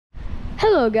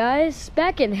Hello guys,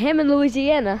 back in Hammond,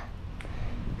 Louisiana,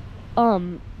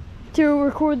 to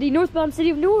record the northbound city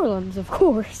of New Orleans, of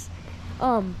course.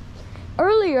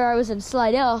 Earlier I was in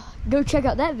Slidell, go check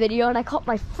out that video, and I caught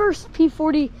my first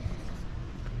P40.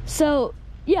 So,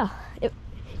 yeah,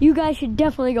 you guys should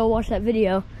definitely go watch that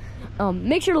video.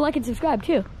 Make sure to like and subscribe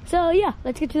too. So yeah,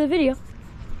 let's get to the video.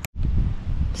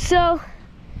 So,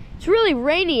 it's really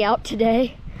rainy out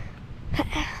today.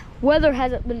 Weather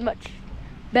hasn't been much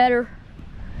better.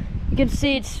 You can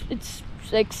see it's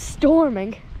like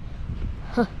storming.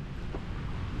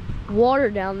 Water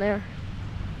down there,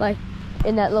 like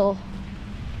in that little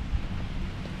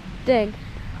thing.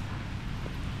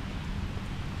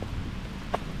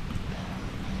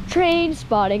 Train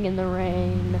spotting in the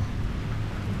rain.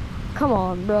 Come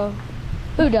on, bro.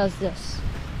 Who does this?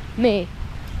 Me.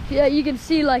 Yeah, you can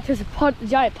see like there's a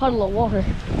giant puddle of water.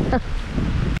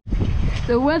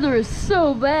 The weather is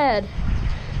so bad.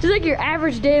 It's like your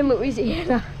average day in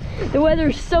Louisiana. The weather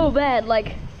is so bad,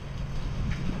 like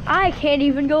I can't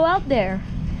even go out there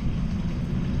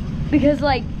because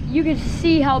like you can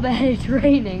see how bad it's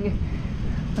raining.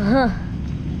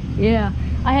 Yeah,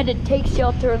 I had to take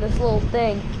shelter in this little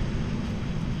thing.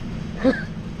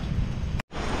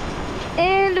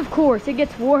 And of course it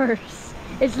gets worse.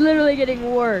 It's literally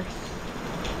getting worse.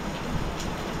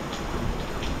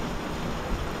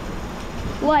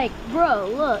 Like, bro,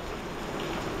 look.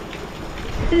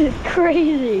 This is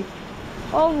crazy.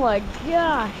 Oh my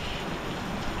gosh.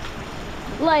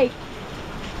 Like,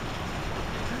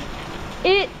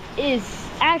 it is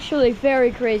actually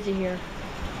very crazy here.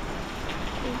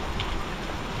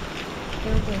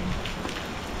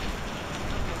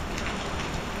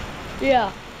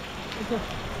 Yeah.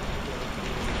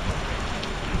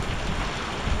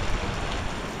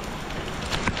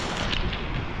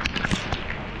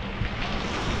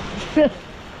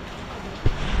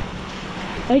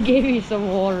 I gave you some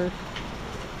water.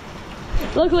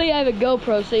 Luckily I have a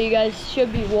GoPro, so you guys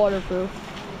should be waterproof.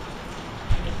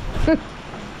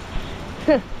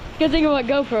 Good thing about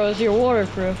GoPro is you're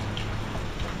waterproof.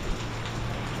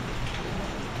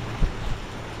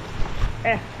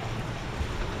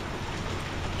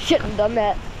 Shouldn't have done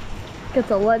that. Got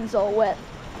the lens all wet.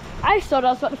 I just thought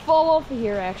I was about to fall off of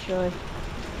here, actually.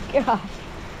 Gosh.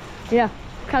 Yeah,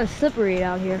 kind of slippery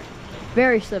out here.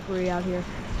 Very slippery out here.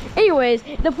 Anyways,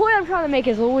 the point I'm trying to make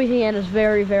is Louisiana is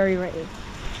very, very rainy.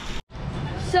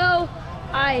 So,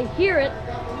 I hear it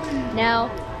now,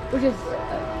 which is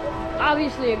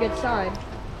obviously a good sign.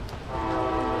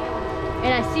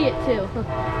 And I see it too.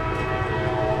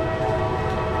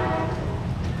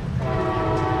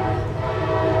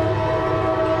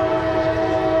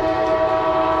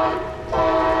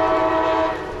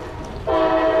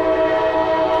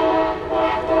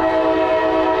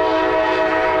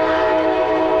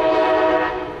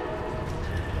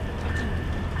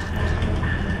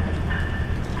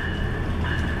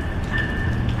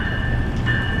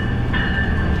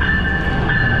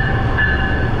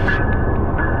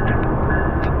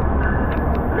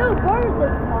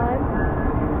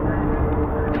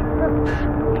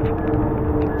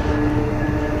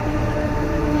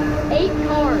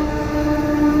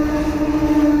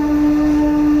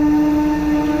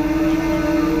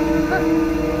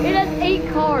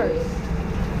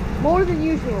 More than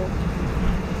usual.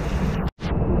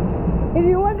 If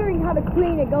you're wondering how to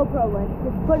clean a GoPro lens,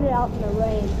 just put it out in the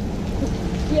rain.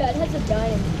 Yeah, it has a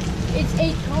diamond. It's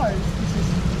 8 cars. This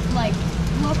is like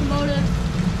locomotive,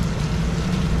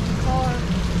 car,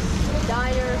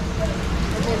 diner,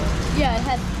 and then yeah, it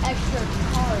has extra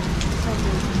cars for some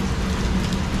reason.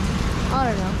 I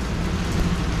don't know.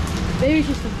 Maybe it's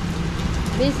just a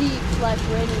busy /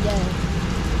 rainy day.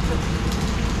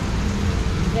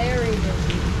 Very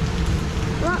busy.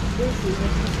 Not busy,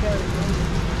 it's just very rainy.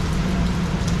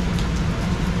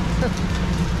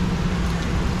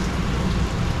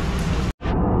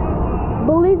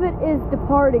 Believe it is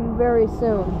departing very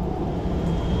soon.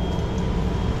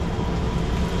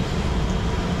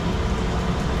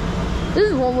 This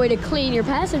is one way to clean your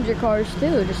passenger cars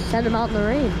too, just send them out in the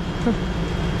rain.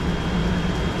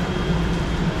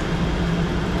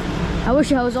 I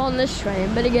wish I was on this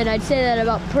train, but again, I'd say that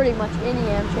about pretty much any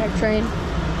Amtrak train.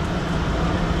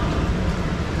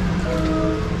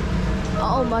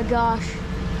 Oh my gosh.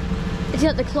 It's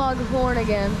got the clogged horn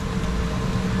again.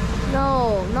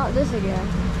 No, not this again.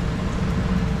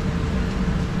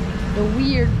 The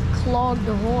weird clogged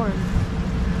horn.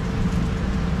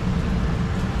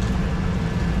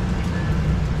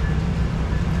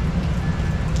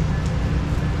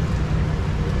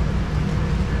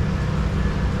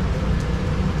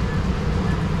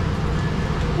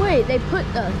 Wait, they put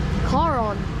the car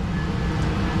on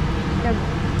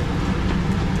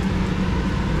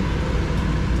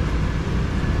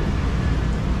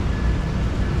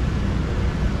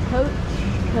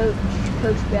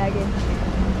Coach baggage.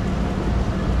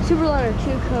 Superliner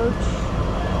 2 coach.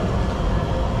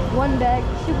 1 bag.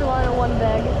 Superliner 1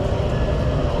 bag.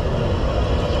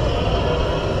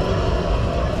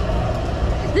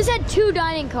 This had 2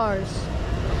 dining cars.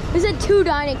 This had 2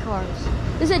 dining cars.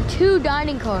 This had 2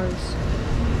 dining cars.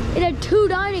 It had 2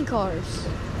 dining cars.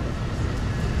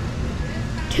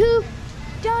 2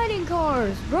 dining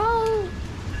cars, bro.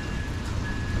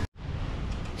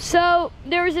 So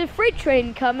there was a freight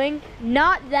train coming.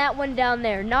 Not that one down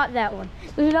there. Not that one.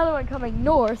 There's another one coming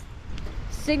north.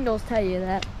 Signals tell you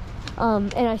that.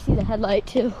 And I see the headlight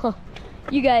too.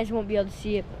 You guys won't be able to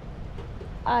see it, but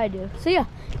I do. So yeah,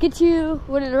 get to you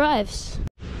when it arrives.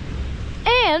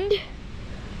 And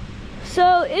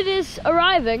so it is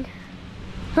arriving.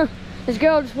 This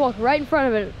girl just walked right in front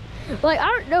of it. Like, I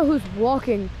don't know who's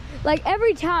walking. Like,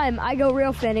 every time I go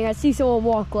rail fanning, I see someone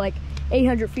walk like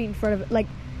 800 feet in front of it.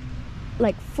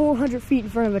 Like 400 feet in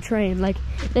front of a train. Like,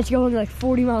 that's going like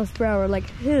 40 miles per hour. Like,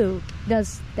 who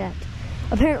does that?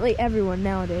 Apparently everyone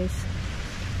nowadays.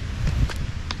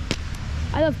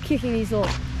 I love kicking these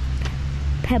little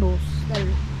pebbles.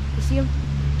 You see them?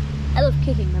 I love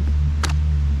kicking them.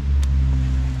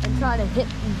 And trying to hit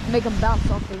and make them bounce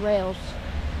off the rails.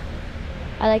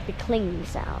 I like the clinging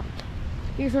sound.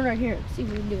 Here's one right here. Let's see if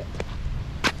we can do it.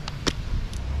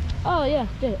 Oh yeah,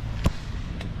 did it.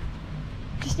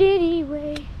 Just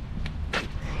anyway.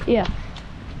 Yeah.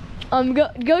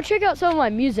 Go check out some of my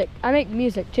music. I make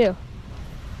music too.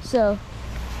 So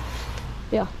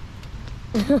yeah.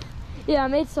 Yeah, I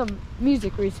made some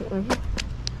music recently.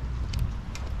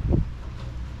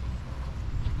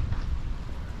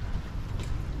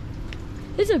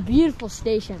 This is a beautiful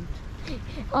station.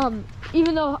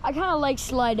 Even though I kind of like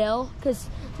Slidell, because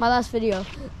my last video,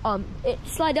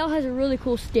 Slidell has a really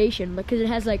cool station because it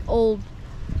has like old,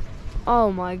 oh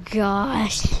my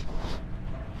gosh.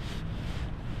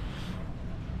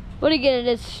 But again, it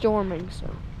is storming, so.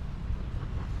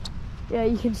 Yeah,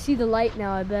 you can see the light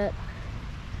now, I bet.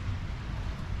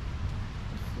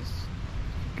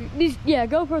 Yeah,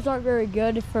 GoPros aren't very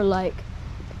good for like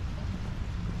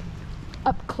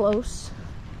up close.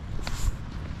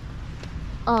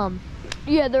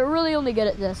 Yeah, they're really only good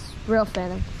at this, rail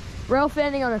fanning. Rail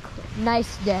fanning on a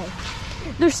nice day.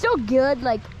 They're still good,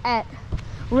 like, at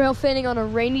rail fanning on a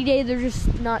rainy day. They're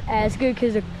just not as good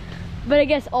because, but I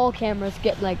guess all cameras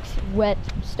get, like, wet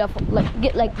stuff, like,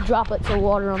 get, like, droplets of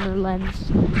water on their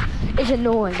lens. It's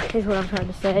annoying, is what I'm trying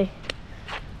to say.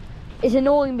 It's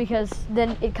annoying because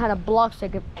then it kind of blocks,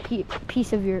 like, a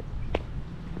piece of your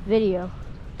video.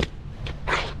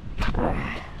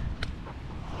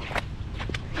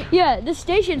 Yeah, this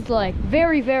station's like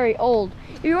very, very old.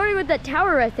 If you're wondering what that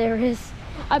tower right there is,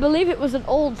 I believe it was an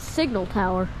old signal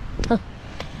tower.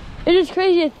 It is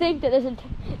crazy to think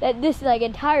that this like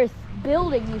entire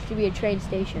building used to be a train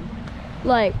station.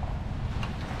 Like,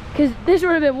 cause this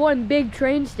would have been one big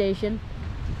train station.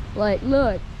 Like,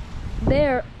 look,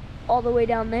 there, all the way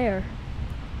down there.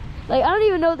 Like, I don't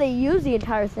even know what they used the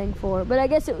entire thing for, but I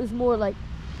guess it was more like,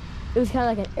 it was kind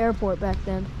of like an airport back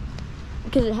then.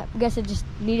 Because I guess it just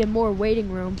needed more waiting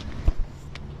room.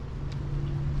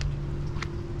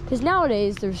 Because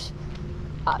nowadays there's,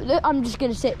 I'm just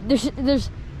gonna say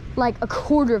there's like a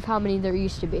quarter of how many there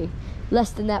used to be, less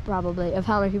than that probably, of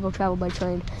how many people travel by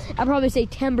train. I'd probably say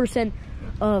 10%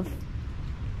 of,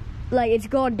 like, it's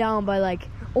gone down by like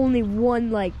only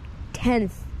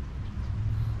 1/10.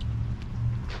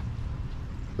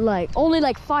 Like only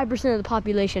like 5% of the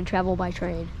population travel by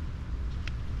train.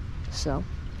 So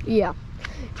yeah.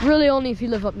 Really only if you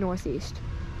live up northeast.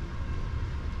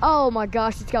 Oh my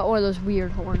gosh, it's got one of those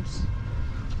weird horns.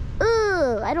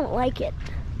 Ugh, I don't like it.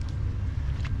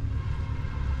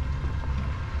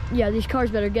 Yeah, these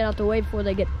cars better get out the way before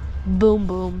they get boom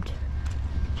boomed.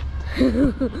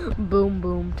 Boom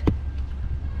boomed.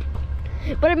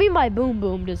 What I mean by boom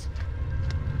boomed is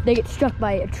they get struck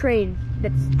by a train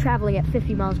that's traveling at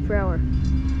 50 miles per hour.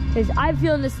 Because I'm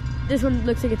feeling this one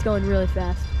looks like it's going really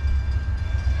fast.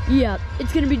 Yeah,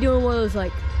 it's gonna be doing one of those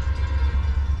like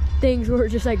things where it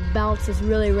just like bounces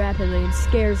really rapidly and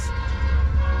scares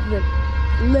the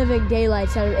living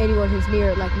daylights out of anyone who's near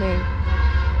it like me.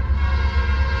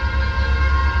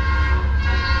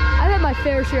 I've had my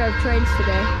fair share of trains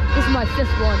today. This is my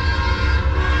 5th one.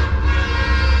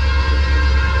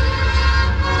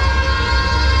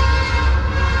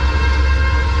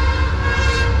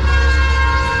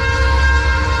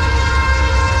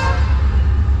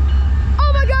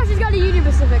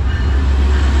 Pacific.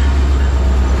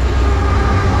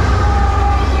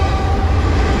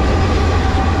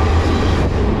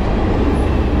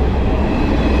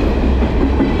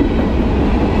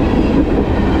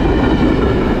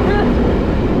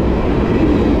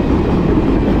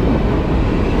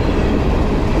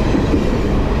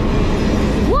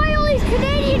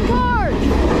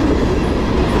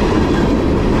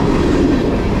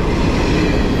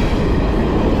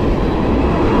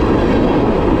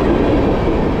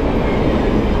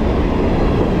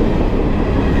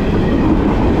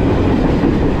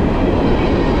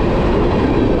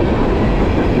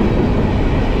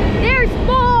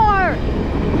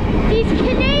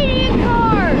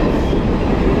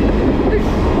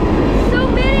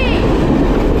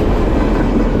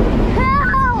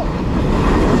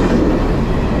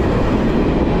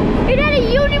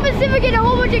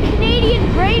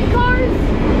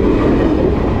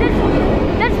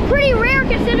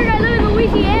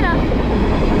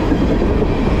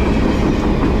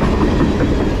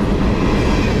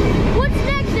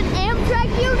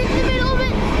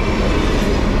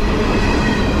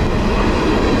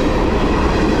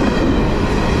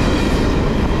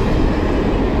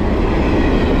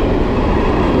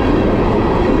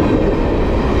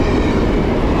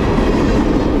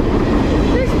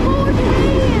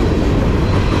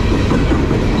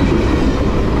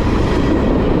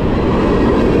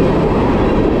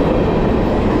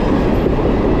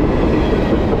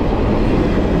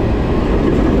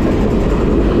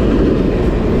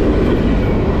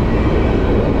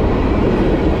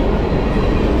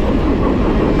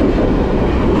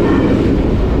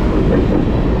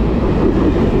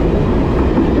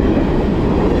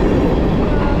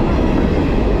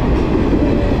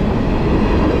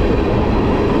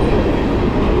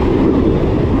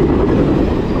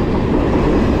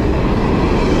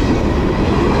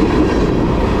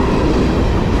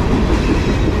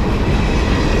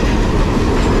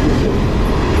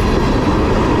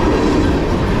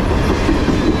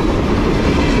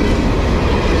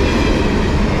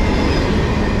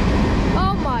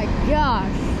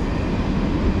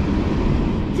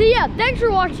 yeah, thanks for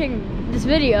watching this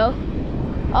video.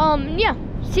 Yeah,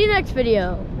 see you next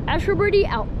video. Astro Birdie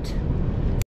out.